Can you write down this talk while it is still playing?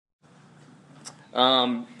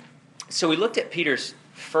So we looked at Peter's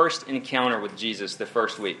first encounter with Jesus the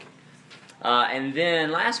first week. And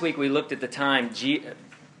then last week we looked at the time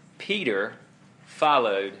Peter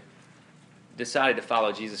decided to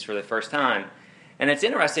follow Jesus for the first time. And it's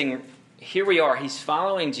interesting, here we are, he's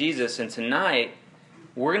following Jesus, and tonight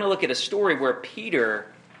we're going to look at a story where Peter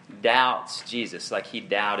doubts Jesus, like he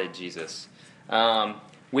doubted Jesus.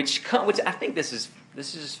 Which I think this is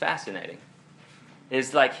just fascinating.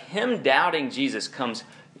 Is like him doubting Jesus comes,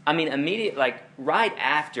 immediate, like right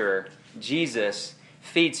after Jesus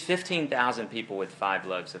feeds 15,000 people with 5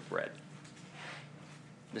 loaves of bread.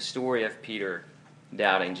 The story of Peter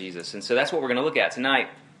doubting Jesus. And so that's what we're going to look at tonight.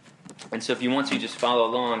 And so if you want to, just follow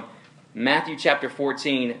along. Matthew chapter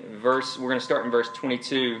 14, we're going to start in verse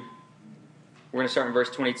 22. We're going to start in verse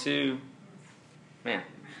 22. Man.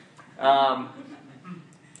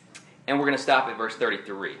 And we're going to stop at verse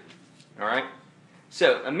 33. All right?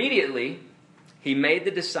 So, immediately, he made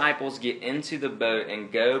the disciples get into the boat and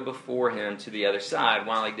go before him to the other side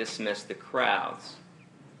while he dismissed the crowds.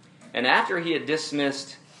 And after he had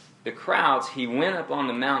dismissed the crowds, he went up on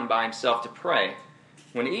the mountain by himself to pray.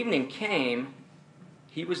 When evening came,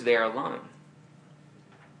 he was there alone.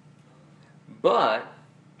 But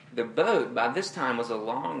the boat by this time was a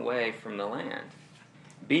long way from the land,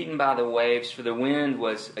 beaten by the waves, for the wind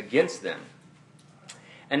was against them.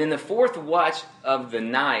 And in the 4th watch of the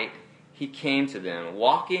night, he came to them,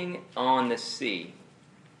 walking on the sea.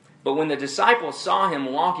 But when the disciples saw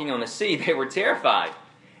him walking on the sea, they were terrified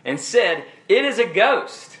and said, "It is a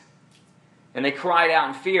ghost." And they cried out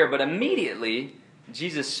in fear. But immediately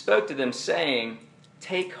Jesus spoke to them, saying,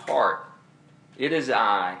 "Take heart, it is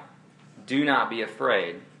I. Do not be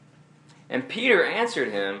afraid." And Peter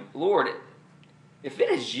answered him, "Lord, if it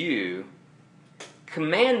is you,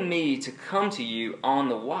 command me to come to you on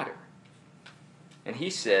the water." And he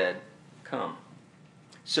said, "Come."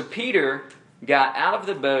 So Peter got out of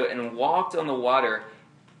the boat and walked on the water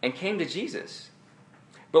and came to Jesus.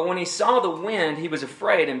 But when he saw the wind, he was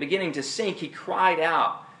afraid, and beginning to sink, he cried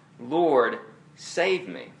out, "Lord, save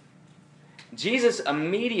me." Jesus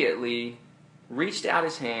immediately reached out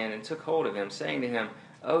his hand and took hold of him, saying to him,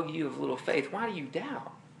 "O you of little faith, why do you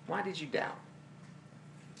doubt? Why did you doubt?"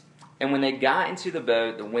 And when they got into the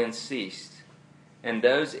boat, the wind ceased, and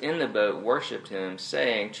those in the boat worshipped him,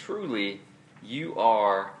 saying, "Truly, you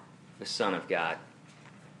are the Son of God."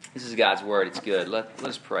 This is God's word. It's good. Let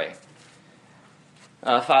us pray.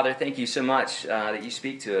 Father, thank you so much that you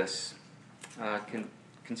speak to us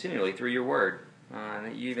continually through your word, and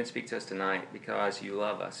that you even speak to us tonight because you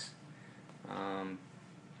love us. And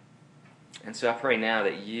so I pray now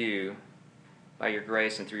that you, by your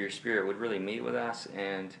grace and through your Spirit, would really meet with us,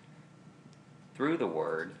 and through the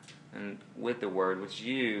Word and with the Word, would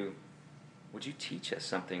you teach us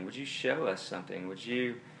something? Would you show us something? Would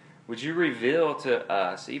you reveal to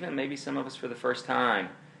us, even maybe some of us for the first time,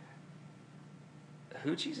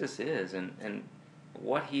 who Jesus is and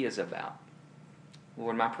what he is about?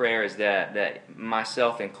 Lord, my prayer is that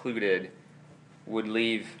myself included would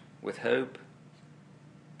leave with hope,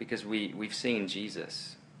 because we've seen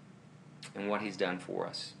Jesus and what he's done for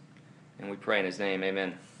us. And we pray in his name,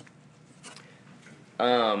 amen.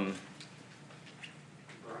 Brian,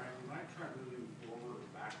 might try moving forward or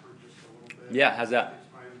backward just a little bit. Yeah, how's that?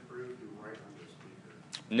 It's might improve to right on the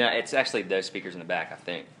speaker. No, it's actually those speakers in the back, I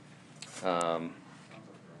think.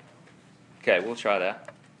 Okay, we'll try that.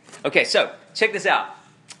 Okay, so check this out.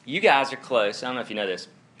 You guys are close. I don't know if you know this.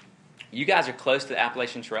 You guys are close to the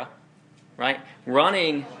Appalachian Trail, right?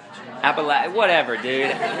 Running whatever,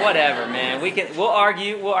 dude. Whatever, man. We'll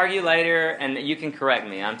argue later, and you can correct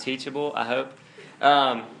me. I'm teachable, I hope.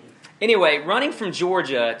 Anyway, running from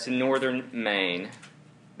Georgia to northern Maine,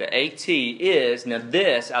 the AT is, now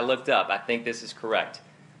this I looked up. I think this is correct.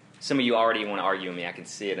 Some of you already want to argue with me. I can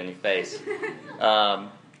see it on your face.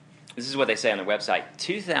 This is what they say on their website: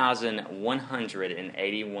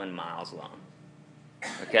 2,181 miles long.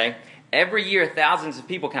 Okay? Every year, thousands of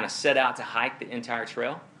people kind of set out to hike the entire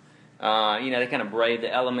trail. They kind of brave the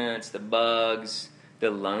elements, the bugs,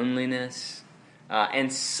 the loneliness.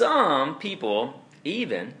 And some people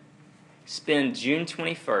even spend June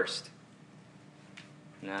 21st.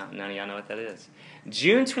 No, none of y'all know what that is.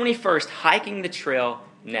 June 21st, hiking the trail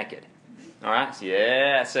naked. All right?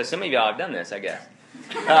 So some of y'all have done this, I guess.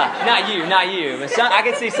 Not you. But I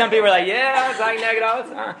can see some people are like, yeah, it's like naked all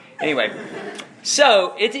the time. Anyway,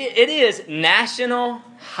 so it is National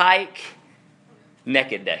Hike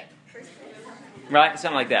Naked Day. Right?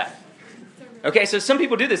 Something like that. Okay, so some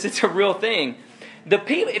people do this. It's a real thing.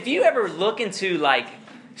 If you ever look into like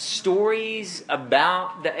stories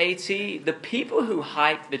about the AT, the people who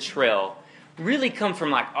hike the trail really come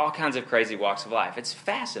from like all kinds of crazy walks of life. It's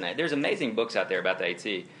fascinating. There's amazing books out there about the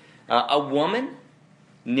AT. A woman,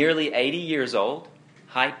 nearly 80 years old,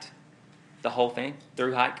 hiked the whole thing,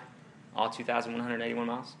 through hike, all 2,181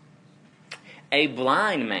 miles. A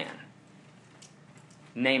blind man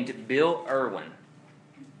named Bill Irwin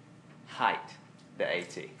hiked the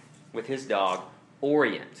AT with his dog,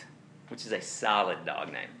 Orient, which is a solid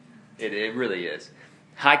dog name. It really is.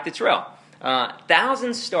 Hike the trail.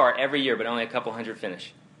 Thousands start every year, but only a couple hundred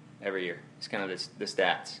finish every year. It's kind of the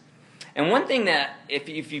stats. And one thing that, if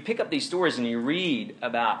you pick up these stories and you read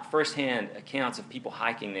about firsthand accounts of people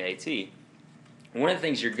hiking the AT, one of the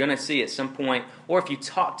things you're going to see at some point, or if you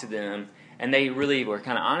talk to them and they really were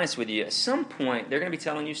kind of honest with you, at some point they're going to be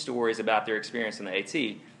telling you stories about their experience in the AT.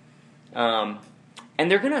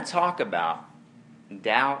 And they're going to talk about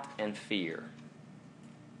doubt and fear.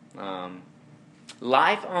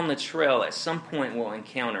 Life on the trail at some point will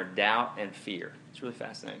encounter doubt and fear. It's really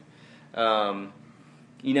fascinating.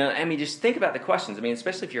 Just think about the questions.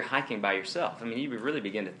 Especially if you're hiking by yourself. You would really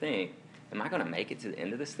begin to think, am I going to make it to the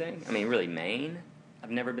end of this thing? Really, Maine?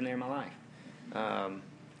 I've never been there in my life.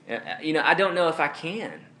 I don't know if I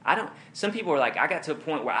can. Some people are like, I got to a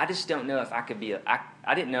point where I just don't know if I could be,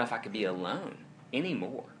 I didn't know if I could be alone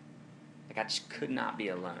anymore. I just could not be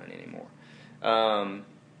alone anymore.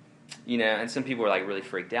 And some people are like really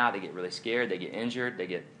freaked out. They get really scared. They get injured. They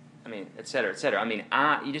get, et cetera, et cetera.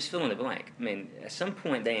 You just fill in the blank. At some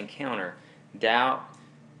point they encounter doubt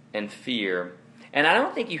and fear. And I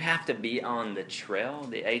don't think you have to be on the trail,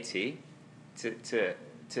 the AT, to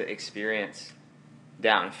experience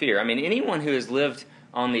doubt and fear. Anyone who has lived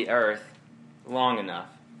on the earth long enough,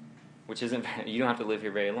 which isn't, you don't have to live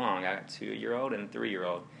here very long. I got a 2-year-old and a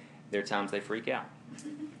 3-year-old. There are times they freak out.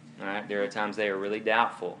 All right? There are times they are really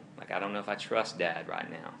doubtful. Like, I don't know if I trust Dad right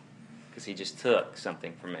now because he just took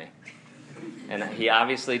something from me. And he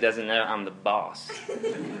obviously doesn't know I'm the boss.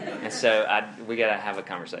 And so we got to have a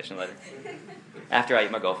conversation later after I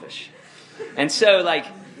eat my goldfish. And so,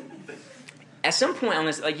 at some point on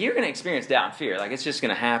this, you're going to experience doubt and fear. It's just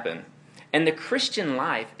going to happen. And the Christian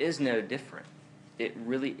life is no different. It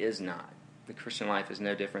really is not. The Christian life is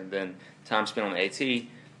no different than time spent on the AT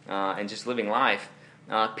and just living life.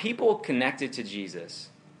 People connected to Jesus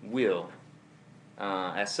will,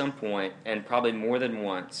 at some point, and probably more than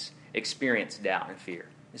once, experience doubt and fear.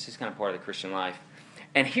 This is kind of part of the Christian life.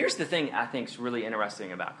 And here's the thing I think is really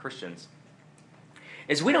interesting about Christians,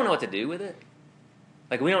 is we don't know what to do with it.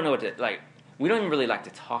 We don't know what to, we don't even really like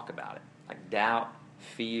to talk about it. Doubt,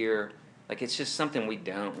 fear, it's just something we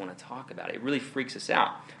don't want to talk about. It really freaks us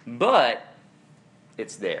out. But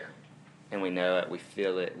it's there. And we know it, we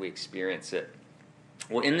feel it, we experience it.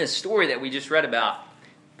 Well, in this story that we just read about,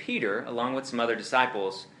 Peter, along with some other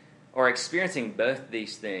disciples, are experiencing both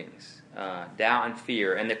these things, doubt and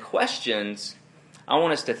fear. And the questions I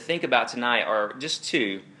want us to think about tonight are just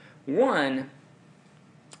two. One,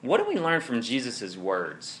 what do we learn from Jesus'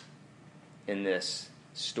 words in this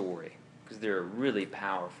story? Because they're really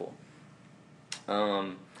powerful.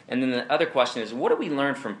 And then the other question is, what do we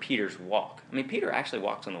learn from Peter's walk? Peter actually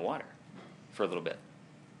walks on the water for a little bit.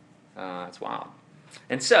 It's wild.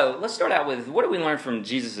 And so, let's start out with, what do we learn from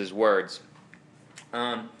Jesus' words?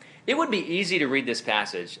 It would be easy to read this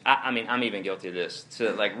passage. I'm even guilty of this.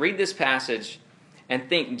 To read this passage and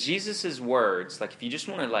think Jesus' words, if you just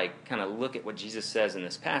want to kind of look at what Jesus says in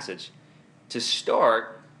this passage, to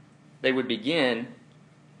start, they would begin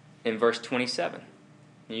in verse 27.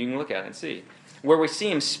 You can look at it and see. Where we see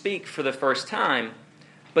him speak for the first time,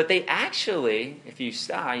 but they actually, if you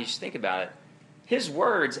stop, you just think about it, his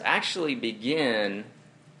words actually begin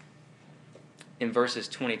in verses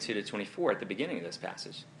 22 to 24 at the beginning of this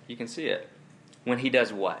passage. You can see it. When he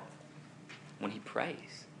does what? When he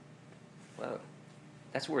prays. Whoa.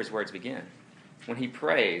 That's where his words begin. When he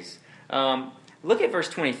prays. Look at verse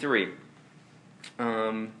 23.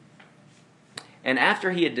 And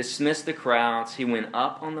after he had dismissed the crowds, he went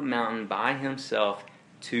up on the mountain by himself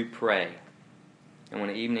to pray. And when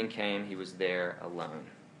evening came, he was there alone.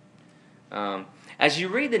 As you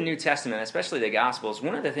read the New Testament, especially the Gospels,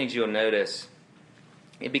 one of the things you'll notice,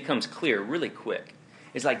 it becomes clear really quick,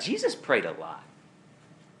 is Jesus prayed a lot.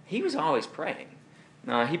 He was always praying.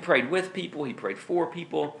 He prayed with people, he prayed for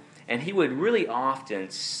people, and he would really often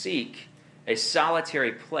seek a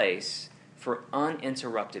solitary place for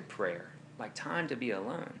uninterrupted prayer. Time to be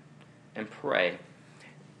alone and pray.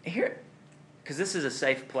 Here, because this is a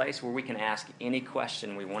safe place where we can ask any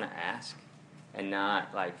question we want to ask and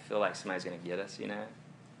not feel like somebody's going to get us,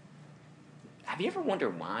 Have you ever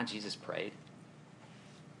wondered why Jesus prayed?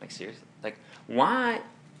 Seriously? Why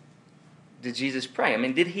did Jesus pray? I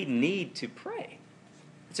mean, did he need to pray?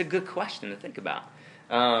 It's a good question to think about.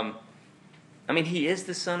 I mean, he is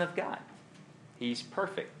the Son of God. He's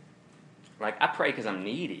perfect. Like, I pray because I'm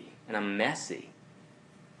needy and I'm messy.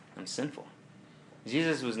 I'm sinful.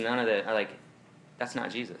 Jesus was none of that. Like, that's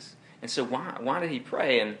not Jesus. And so why did he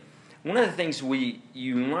pray? And one of the things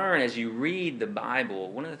you learn as you read the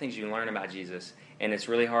Bible, one of the things you learn about Jesus, and it's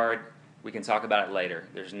really hard, we can talk about it later.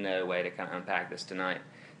 There's no way to kind of unpack this tonight.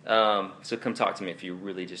 So come talk to me if you're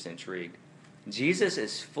really just intrigued. Jesus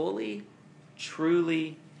is fully,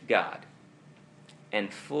 truly God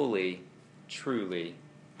and fully, truly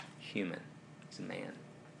human. He's a man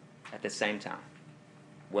at the same time.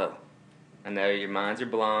 Whoa. I know your minds are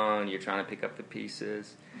blown. You're trying to pick up the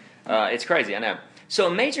pieces. It's crazy, I know. So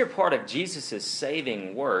a major part of Jesus'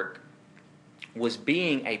 saving work was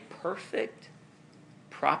being a perfect,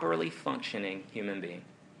 properly functioning human being.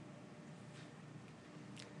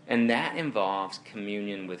 And that involves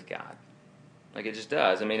communion with God. Like it just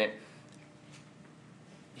does. I mean,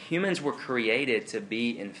 humans were created to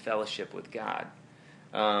be in fellowship with God.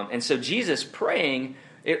 And so Jesus praying,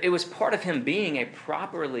 it was part of him being a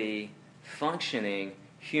properly functioning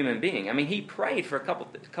human being. I mean, he prayed for a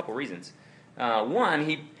couple reasons. One,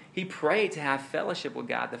 he prayed to have fellowship with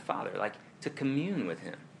God the Father, like to commune with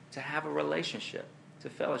him, to have a relationship, to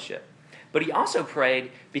fellowship. But he also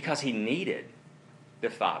prayed because he needed the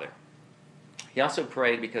Father. He also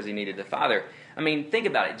prayed because he needed the Father. I mean, think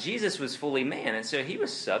about it. Jesus was fully man, and so he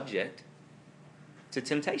was subject to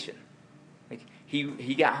temptation. Like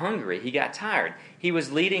he got hungry. He got tired. He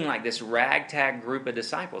was leading like this ragtag group of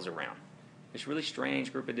disciples around. This really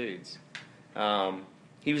strange group of dudes.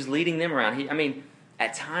 He was leading them around.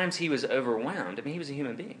 At times he was overwhelmed. I mean, he was a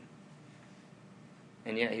human being.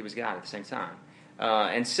 And yet he was God at the same time.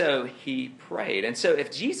 And so he prayed. And so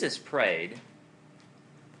if Jesus prayed,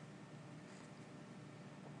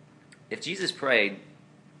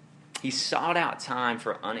 he sought out time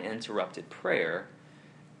for uninterrupted prayer.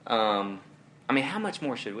 How much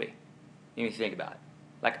more should we? You think about it.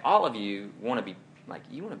 Like, all of you want to be, like,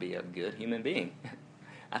 you want to be a good human being,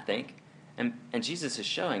 I think. And Jesus is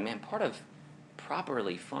showing, man, part of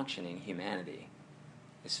properly functioning humanity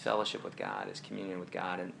is fellowship with God, is communion with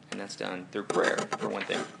God, and that's done through prayer, for one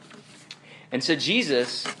thing. And so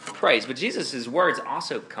Jesus prays, but Jesus' words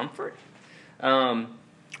also comfort.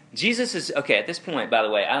 Jesus is, okay, at this point, by the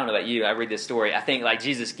way, I don't know about you, I read this story, I think like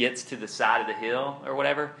Jesus gets to the side of the hill or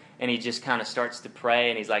whatever, and he just kind of starts to pray,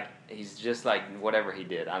 and he's just like whatever he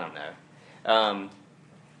did, I don't know.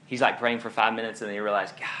 He's like praying for 5 minutes, and then he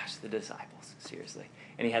realized, gosh, the disciples, seriously.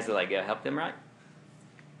 And he has to go help them, right?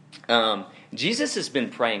 Jesus has been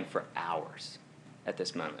praying for hours at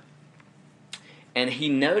this moment. And he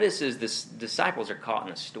notices the disciples are caught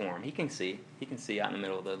in a storm. He can see out in the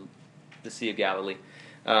middle of the Sea of Galilee.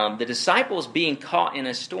 The disciples being caught in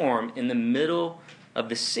a storm in the middle of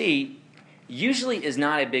the sea usually is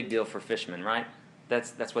not a big deal for fishermen, right?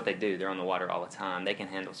 That's what they do. They're on the water all the time. They can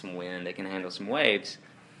handle some wind. They can handle some waves.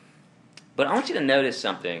 But I want you to notice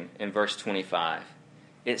something in verse 25.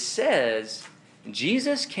 It says,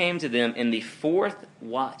 Jesus came to them in the fourth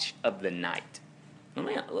watch of the night.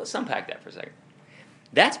 Let's unpack that for a second.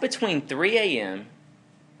 That's between 3 a.m.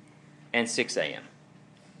 and 6 a.m.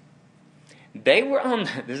 They were on,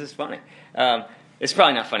 this is funny. It's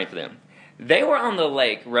probably not funny for them. They were on the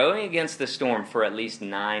lake rowing against the storm for at least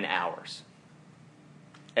 9 hours.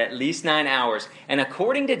 At least 9 hours. And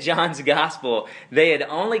according to John's gospel, they had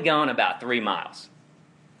only gone about 3 miles.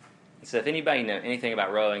 So if anybody knows anything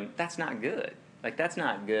about rowing, that's not good. Like, that's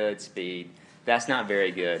not good speed. That's not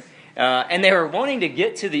very good. And they were wanting to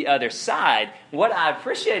get to the other side. What I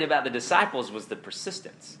appreciate about the disciples was the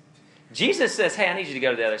persistence. Jesus says, hey, I need you to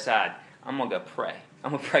go to the other side. I'm going to go pray.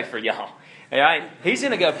 I'm going to pray for y'all. All right? He's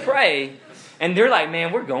going to go pray. And they're like,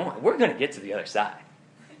 man, we're going to get to the other side.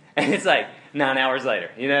 And it's like 9 hours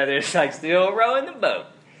later. They're just like still rowing the boat.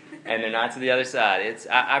 And they're not to the other side.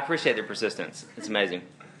 I appreciate their persistence. It's amazing.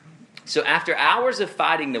 So after hours of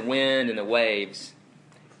fighting the wind and the waves,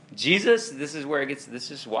 Jesus, this is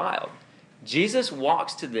wild. Jesus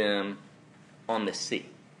walks to them on the sea.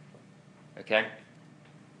 Okay?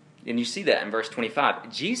 And you see that in verse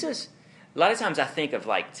 25. Jesus, a lot of times I think of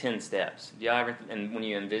like 10 steps. Do y'all ever, and when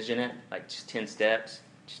you envision it, like just 10 steps,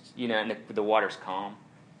 and the water's calm,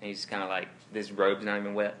 and he's kind of like, his robe's not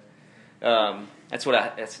even wet. That's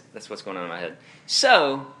what's going on in my head.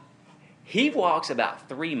 So, he walks about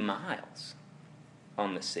 3 miles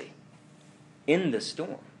on the sea, in the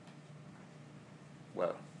storm.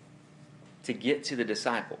 Whoa. To get to the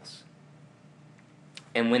disciples.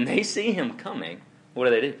 And when they see him coming, what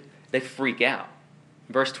do? They freak out.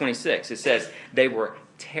 Verse 26, it says, they were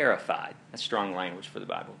terrified. That's strong language for the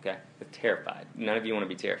Bible, okay? They're terrified. None of you want to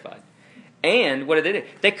be terrified. And what did they do?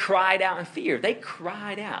 They cried out in fear. They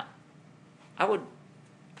cried out. I don't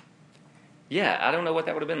know what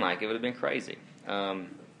that would have been like. It would have been crazy. I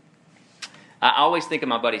always think of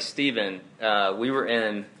my buddy Steven. We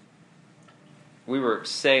were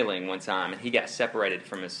sailing one time, and he got separated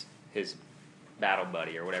from his battle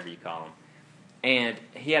buddy, or whatever you call him. And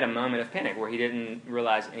he had a moment of panic where he didn't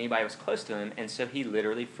realize anybody was close to him, and so he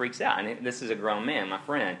literally freaks out. And this is a grown man, my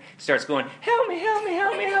friend. He starts going, help me, help me,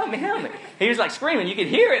 help me, help me, help me. He was like screaming. You could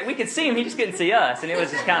hear it. We could see him. He just couldn't see us. And it was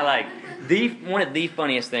just kind of like one of the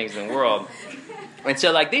funniest things in the world. And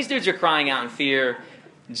so like these dudes are crying out in fear.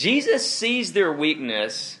 Jesus sees their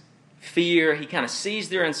weakness, fear. He kind of sees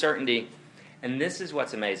their uncertainty. And this is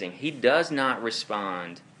what's amazing. He does not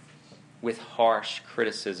respond with harsh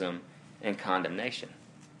criticism and condemnation.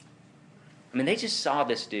 I mean, they just saw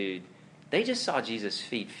this dude. They just saw Jesus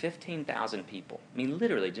feed 15,000 people. I mean,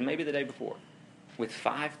 literally, maybe the day before, with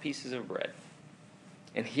 5 pieces of bread.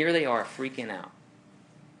 And here they are freaking out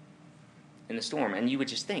in the storm. And you would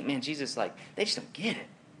just think, man, Jesus, like, they just don't get it.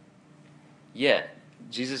 Yet,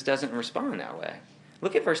 Jesus doesn't respond that way.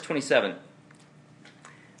 Look at verse 27.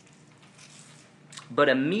 But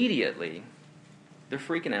immediately, they're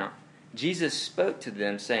freaking out. Jesus spoke to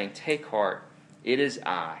them, saying, take heart, it is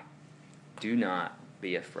I. Do not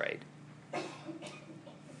be afraid.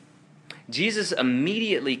 Jesus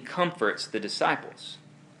immediately comforts the disciples.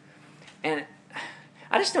 And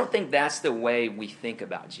I just don't think that's the way we think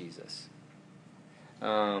about Jesus.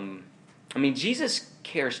 Jesus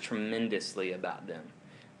cares tremendously about them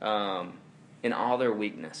in all their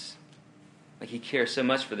weakness. Like, he cares so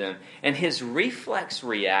much for them. And his reflex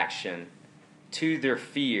reaction to their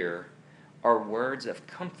fear are words of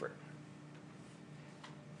comfort.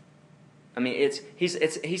 I mean, he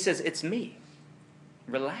says, it's me.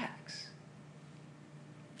 Relax.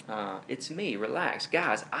 It's me. Relax.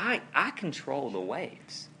 Guys, I control the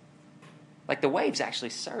waves. Like, the waves actually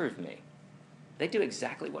serve me. They do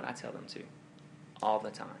exactly what I tell them to all the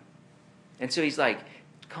time. And so he's like,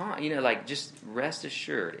 just rest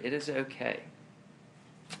assured. It is okay.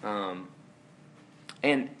 And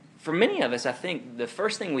for many of us, I think the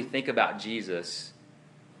first thing we think about Jesus,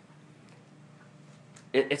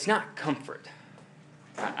 it's not comfort.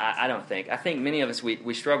 I don't think. I think many of us,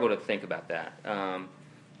 we struggle to think about that.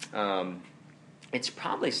 It's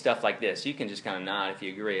probably stuff like this. You can just kind of nod if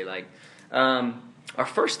you agree. Like, our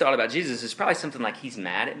first thought about Jesus is probably something like, he's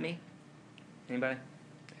mad at me. Anybody?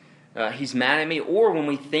 He's mad at me. Or when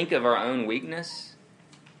we think of our own weakness,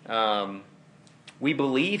 we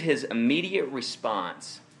believe his immediate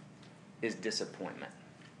response is disappointment.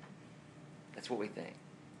 That's what we think.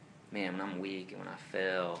 Man, when I'm weak and when I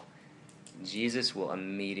fail, Jesus will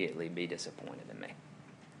immediately be disappointed in me.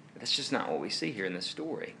 But that's just not what we see here in this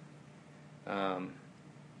story. What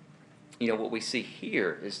we see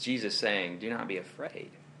here is Jesus saying, do not be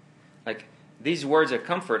afraid. Like, these words of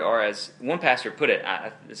comfort are, as one pastor put it,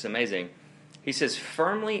 it's amazing. He says,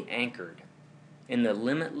 firmly anchored in the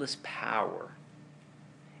limitless power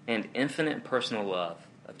and infinite personal love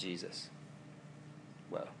of Jesus.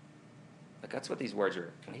 Well, like, that's what these words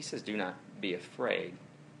are. When he says, do not be afraid,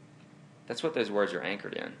 that's what those words are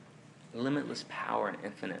anchored in. Limitless power and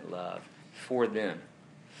infinite love for them,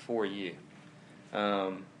 for you.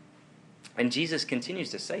 And Jesus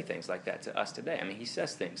continues to say things like that to us today. I mean, he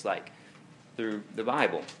says things like, through the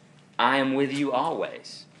Bible, I am with you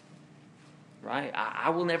always. Right? I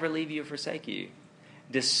will never leave you or forsake you.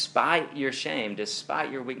 Despite your shame,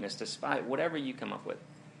 despite your weakness, despite whatever you come up with.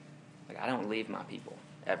 Like, I don't leave my people,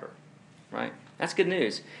 ever. Right? That's good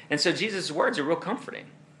news. And so Jesus' words are real comforting.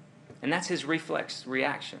 And that's his reflex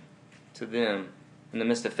reaction to them in the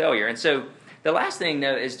midst of failure. And so the last thing,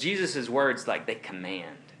 though, is Jesus' words, like, they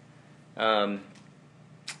command.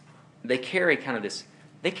 They carry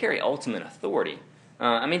they carry ultimate authority.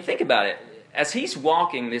 Think about it. As he's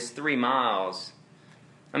walking this 3 miles,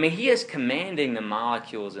 he is commanding the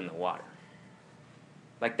molecules in the water.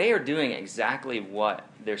 Like, they are doing exactly what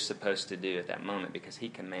they're supposed to do at that moment because he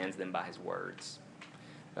commands them by his words.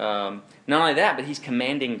 Not only that, but he's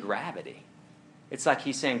commanding gravity. It's like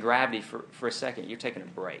he's saying, gravity, for a second, you're taking a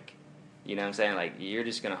break. You know what I'm saying? Like, you're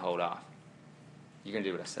just going to hold off. You're going to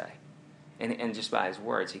do what I say. And just by his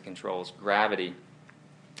words, he controls gravity.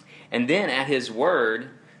 And then at his word,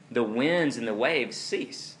 the winds and the waves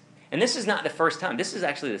cease. And this is not the first time. This is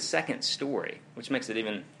actually the second story, which makes it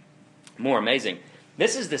even more amazing.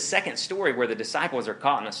 This is the second story where the disciples are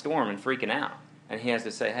caught in a storm and freaking out. And he has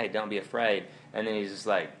to say, hey, don't be afraid. And then he just,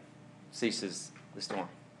 like, ceases the storm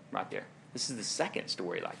right there. This is the second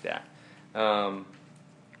story like that. And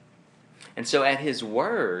so at his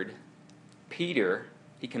word,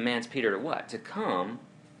 he commands Peter to what? To come,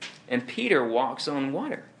 and Peter walks on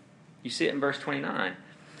water. You see it in verse 29.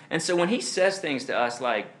 And so when he says things to us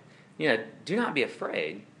like, do not be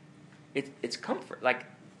afraid, it's comfort. Like,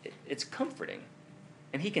 it's comforting.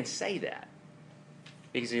 And he can say that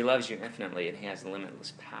because he loves you infinitely and he has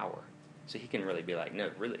limitless power. So he can really be like, no,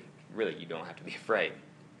 really, you don't have to be afraid.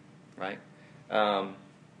 Right?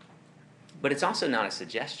 But it's also not a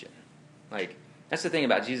suggestion. Like, that's the thing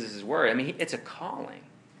about Jesus' word. I mean, it's a calling.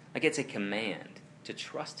 Like, it's a command to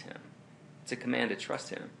trust him. It's a command to trust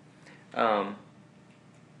him.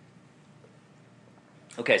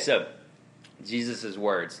 Okay, so Jesus'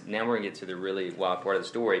 words. Now we're going to get to the really wild part of the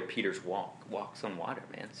story. Peter's walks on water,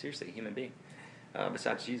 man. Seriously, a human being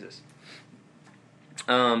besides Jesus.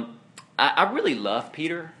 I really love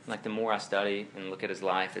Peter. Like, the more I study and look at his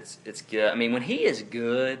life, it's good. I mean, when he is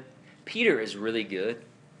good, Peter is really good.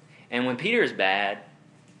 And when Peter is bad,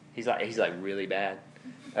 he's like really bad.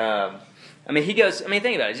 Think about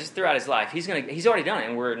it. Just throughout his life, he's already done it,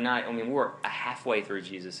 and we're halfway through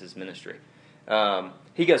Jesus' ministry.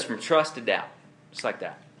 He goes from trust to doubt, just like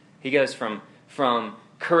that. He goes from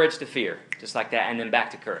courage to fear, just like that, and then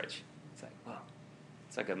back to courage. It's like, whoa.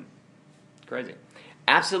 It's like crazy.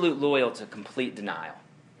 Absolute loyalty to complete denial,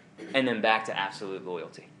 and then back to absolute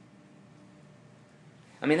loyalty.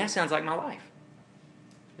 I mean, that sounds like my life.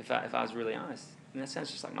 If I was really honest, that sounds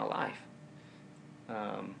just like my life.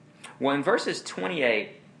 Well, in verses 28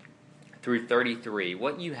 through 33,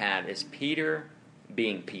 what you have is Peter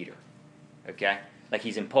being Peter. Okay? Like,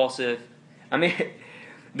 he's impulsive. I mean,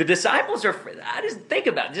 the disciples are...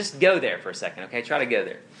 just go there for a second, okay? Try to go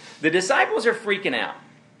there. The disciples are freaking out.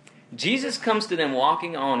 Jesus comes to them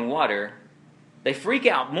walking on water. They freak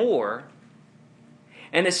out more.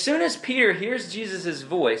 And as soon as Peter hears Jesus'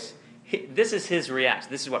 voice, this is his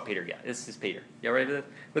reaction. This is what Peter got. This is Peter. Y'all ready for this?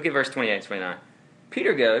 Look at verse 28 and 29.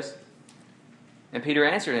 Peter goes, and Peter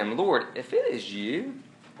answered him, Lord, if it is you,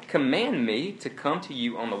 command me to come to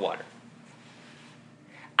you on the water.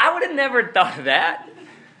 I would have never thought of that.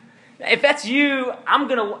 If that's you, I'm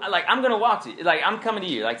gonna walk to you. Like, I'm coming to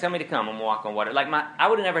you. Like, tell me to come. I'm gonna walk on water. Like, I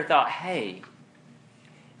would have never thought, hey,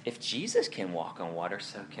 if Jesus can walk on water,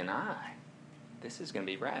 so can I. This is gonna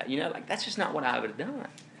be rad. That's just not what I would have done.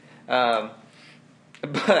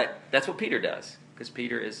 But that's what Peter does, because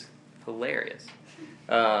Peter is hilarious.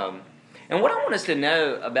 And what I want us to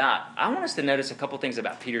notice a couple things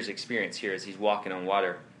about Peter's experience here as he's walking on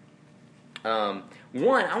water.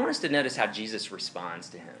 One, I want us to notice how Jesus responds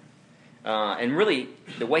to him. And really,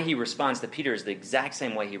 the way he responds to Peter is the exact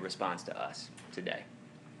same way he responds to us today.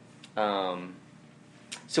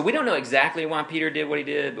 So we don't know exactly why Peter did what he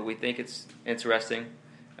did, but we think it's interesting.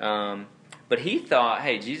 But he thought,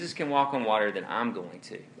 hey, Jesus can walk on water, then I'm going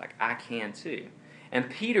to. Like, I can too. And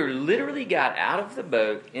Peter literally got out of the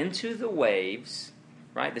boat into the waves,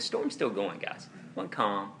 right? The storm's still going, guys. It wasn't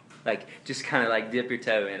calm. Like, just kind of like dip your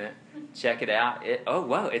toe in it. Check it out. I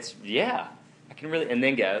can really, and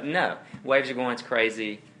then go. No. Waves are going, it's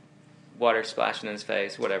crazy. Water splashing in his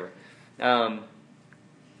face, whatever. And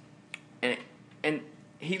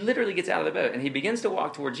he literally gets out of the boat, and he begins to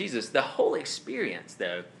walk toward Jesus. The whole experience,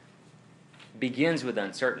 though, begins with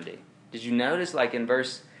uncertainty. Did you notice, like in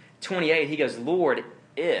verse 28, he goes, Lord,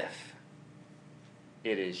 if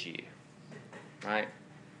it is you. Right?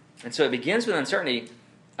 And so it begins with uncertainty.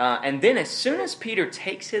 And then as soon as Peter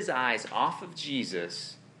takes his eyes off of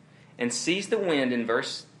Jesus and sees the wind in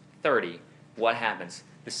verse 30, what happens?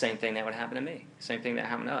 The same thing that would happen to me. Same thing that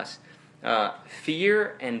happened to us.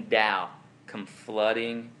 Fear and doubt come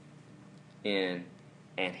flooding in,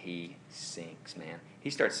 and he sinks, man. He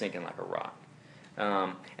starts sinking like a rock.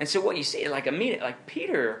 And so what you see, like immediately, like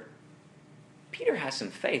Peter has some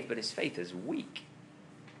faith, but his faith is weak.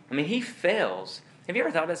 I mean, he fails. Have you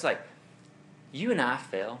ever thought that's like, you and I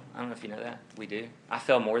fail? I don't know if you know that. We do. I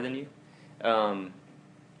fail more than you. But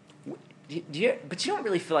you don't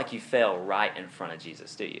really feel like you fail right in front of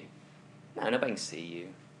Jesus, do you? No, nobody can see you.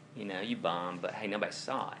 You bombed, but hey, nobody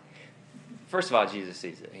saw it. First of all, Jesus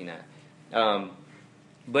sees it,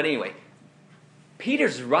 But anyway,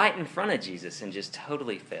 Peter's right in front of Jesus and just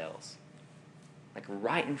totally fails. Like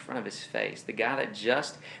right in front of his face. The guy that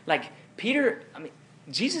just, like Peter,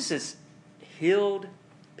 Jesus has healed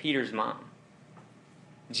Peter's mom.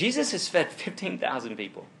 Jesus has fed 15,000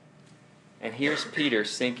 people. And here's Peter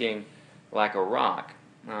sinking like a rock.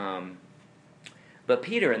 But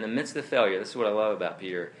Peter, in the midst of failure, this is what I love about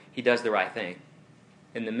Peter, he does the right thing.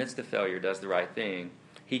 In the midst of failure, does the right thing.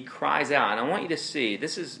 He cries out, and I want you to see,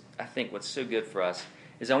 this is, I think, what's so good for us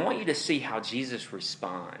is I want you to see how Jesus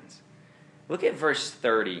responds. Look at verse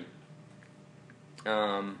 30.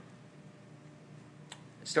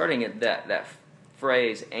 Starting at that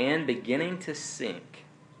phrase, and beginning to sink,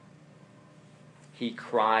 he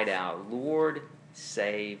cried out, Lord,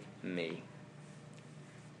 save me.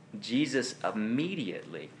 Jesus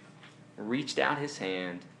immediately reached out his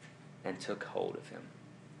hand and took hold of him.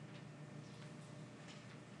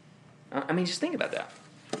 I mean, just think about that.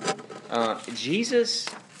 Jesus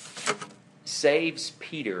saves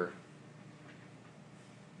Peter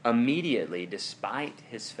immediately despite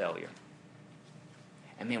his failure.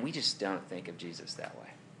 And man, we just don't think of Jesus that way.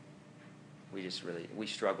 We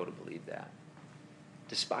struggle to believe that.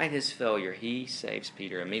 Despite his failure, he saves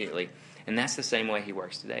Peter immediately. And that's the same way he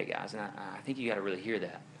works today, guys. And I think you got to really hear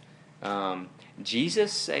that.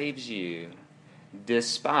 Jesus saves you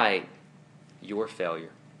despite your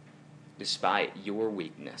failure, despite your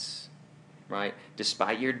weakness, right?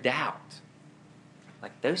 Despite your doubt.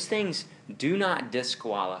 Like, those things do not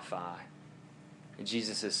disqualify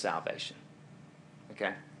Jesus' salvation.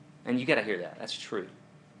 Okay? And you got to hear that. That's true.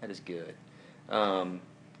 That is good. And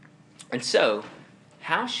so,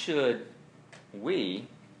 how should we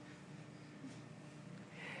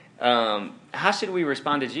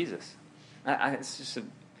respond to Jesus?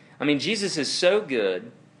 Jesus is so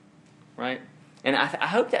good, right? And I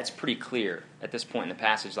hope that's pretty clear at this point in the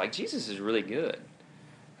passage. Like, Jesus is really good.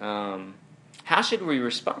 How should we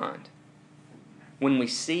respond when we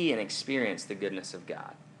see and experience the goodness of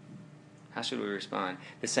God? How should we respond?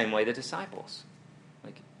 The same way the disciples.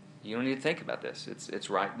 Like, you don't need to think about this. It's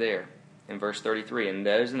right there in verse 33. And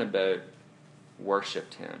those in the boat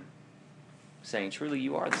worshipped him, saying, truly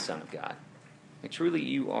you are the Son of God. Like, truly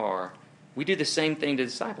you are. We do the same thing the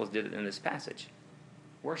disciples did in this passage.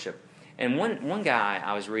 Worship. And one guy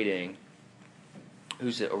I was reading,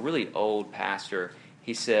 who's a really old pastor,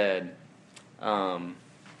 he said,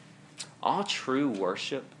 all true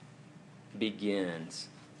worship begins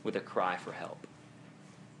with a cry for help.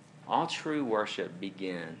 All true worship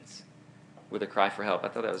begins with a cry for help. I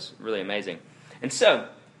thought that was really amazing. And so,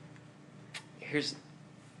 here's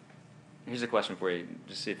a question for you,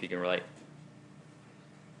 just see if you can relate.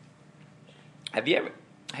 Have you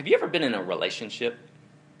ever been in a relationship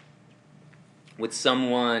with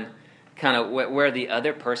someone kind of where the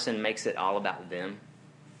other person makes it all about them?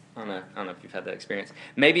 I don't know if you've had that experience.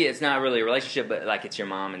 Maybe it's not really a relationship, but like it's your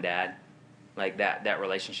mom and dad. Like that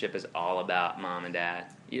relationship is all about mom and dad.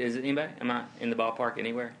 Is it anybody? Am I in the ballpark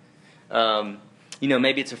anywhere?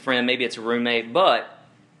 Maybe it's a friend, maybe it's a roommate, but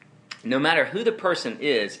no matter who the person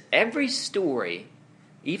is, every story,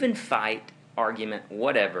 even fight, argument,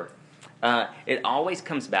 whatever, it always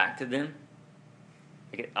comes back to them.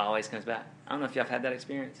 Like, it always comes back. I don't know if y'all have had that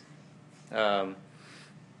experience.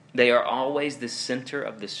 They are always the center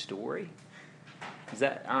of the story.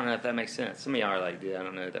 I don't know if that makes sense. Some of y'all are like, dude, I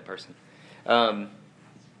don't know that person. And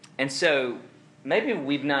so maybe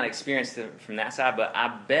we've not experienced it from that side, but I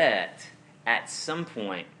bet at some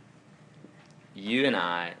point you and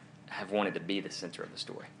I have wanted to be the center of the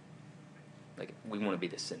story. Like, we want to be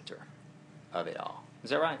the center of it all. Is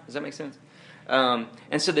that right? Does that make sense?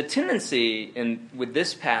 And so the tendency with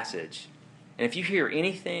this passage, and if you hear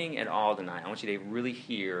anything at all tonight, I want you to really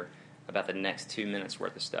hear about the next 2 minutes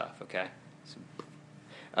worth of stuff, okay? So,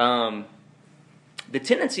 the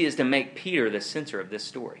tendency is to make Peter the center of this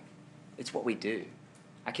story. It's what we do.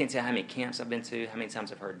 I can't tell how many camps I've been to, how many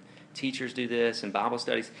times I've heard teachers do this and Bible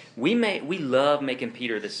studies. We love making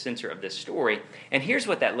Peter the center of this story, and here's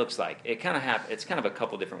what that looks like. It's kind of a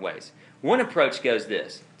couple different ways. One approach goes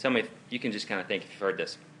this. Tell me if you can just kind of think if you've heard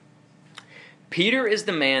this. Peter is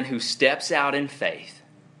the man who steps out in faith.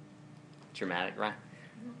 Dramatic, right?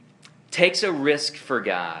 Takes a risk for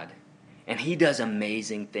God, and he does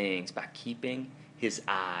amazing things by keeping his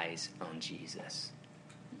eyes on Jesus.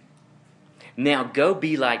 Now go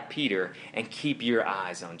be like Peter and keep your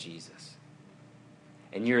eyes on Jesus.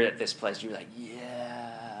 And you're at this place, you're like,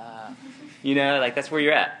 yeah. Like that's where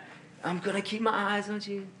you're at. I'm going to keep my eyes on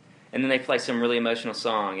you. And then they play some really emotional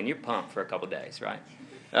song, and you're pumped for a couple days, right?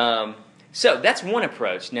 So that's one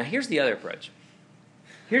approach. Now here's the other approach.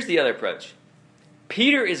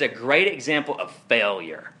 Peter is a great example of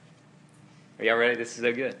failure. Are y'all ready? This is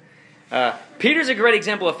so good. Peter's a great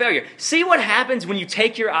example of failure. See what happens when you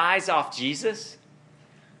take your eyes off Jesus?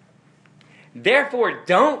 Therefore,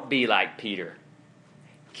 don't be like Peter.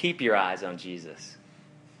 Keep your eyes on Jesus.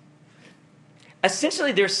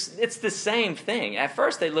 Essentially, it's the same thing. At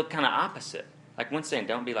first, they look kind of opposite. Like one's saying,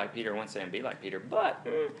 don't be like Peter, one's saying, be like Peter. But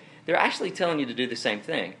they're actually telling you to do the same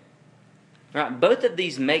thing. Right? Both of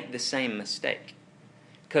these make the same mistake.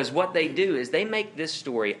 Because what they do is they make this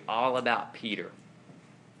story all about Peter.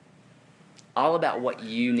 All about what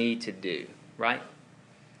you need to do, right?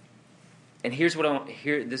 And here's what I want.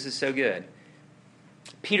 This is so good.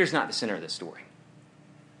 Peter's not the center of this story.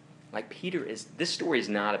 Like this story is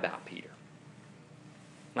not about Peter.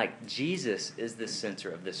 Like Jesus is the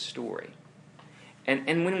center of this story.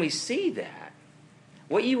 And when we see that,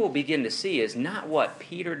 what you will begin to see is not what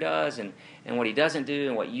Peter does and what he doesn't do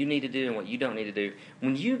and what you need to do and what you don't need to do.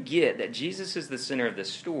 When you get that Jesus is the center of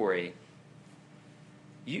this story,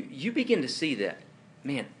 you begin to see that,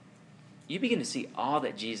 man, you begin to see all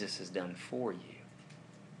that Jesus has done for you.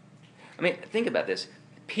 I mean, think about this.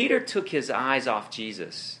 Peter took his eyes off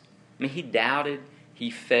Jesus. I mean, he doubted,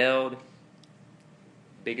 he failed,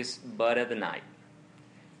 biggest butt of the night.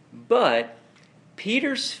 But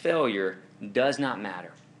Peter's failure does not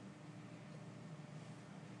matter.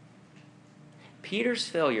 Peter's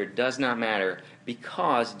failure does not matter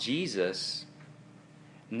because Jesus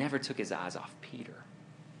never took his eyes off Peter.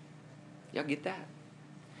 Y'all get that?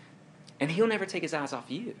 And he'll never take his eyes off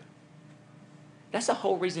you. That's the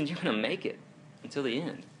whole reason you're going to make it until the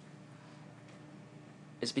end.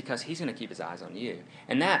 It's because he's going to keep his eyes on you.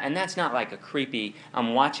 And that's not like a creepy,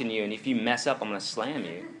 I'm watching you, and if you mess up, I'm going to slam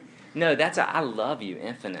you. No, that's I love you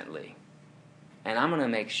infinitely. And I'm going to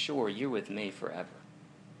make sure you're with me forever.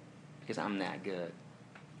 Because I'm that good.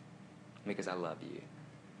 Because I love you.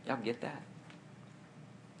 Y'all get that?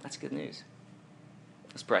 That's good news.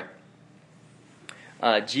 Let's pray.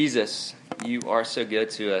 Jesus, you are so good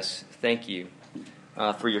to us. Thank you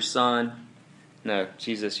for your Son. No,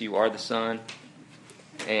 Jesus, you are the Son.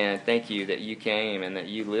 And thank you that you came and that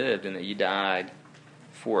you lived and that you died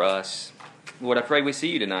for us. Lord, I pray we see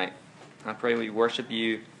you tonight. I pray we worship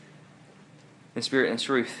you in spirit and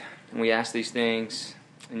truth. And we ask these things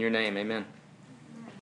in your name. Amen.